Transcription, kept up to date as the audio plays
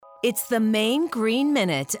It's the Maine Green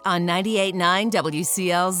Minute on 98.9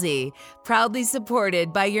 WCLZ, proudly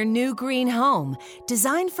supported by your new green home,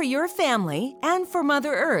 designed for your family and for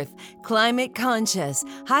Mother Earth, climate conscious,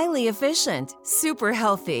 highly efficient, super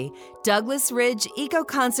healthy. Douglas Ridge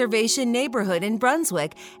Eco-Conservation Neighborhood in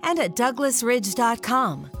Brunswick and at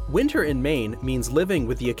douglasridge.com. Winter in Maine means living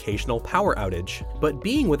with the occasional power outage, but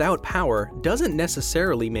being without power doesn't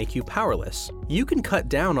necessarily make you powerless. You can cut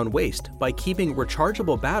down on waste by keeping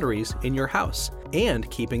rechargeable batteries in your house and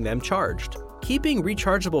keeping them charged. Keeping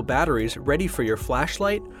rechargeable batteries ready for your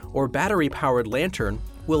flashlight or battery-powered lantern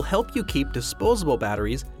will help you keep disposable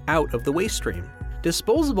batteries out of the waste stream.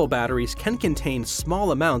 Disposable batteries can contain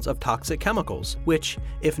small amounts of toxic chemicals, which,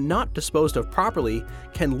 if not disposed of properly,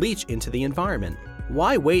 can leach into the environment.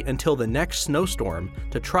 Why wait until the next snowstorm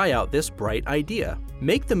to try out this bright idea?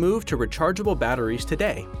 Make the move to rechargeable batteries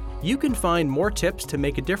today. You can find more tips to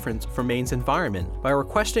make a difference for Maine's environment by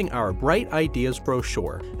requesting our Bright Ideas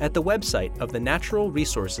brochure at the website of the Natural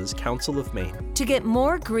Resources Council of Maine. To get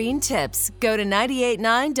more green tips, go to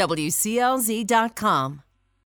 989WCLZ.com.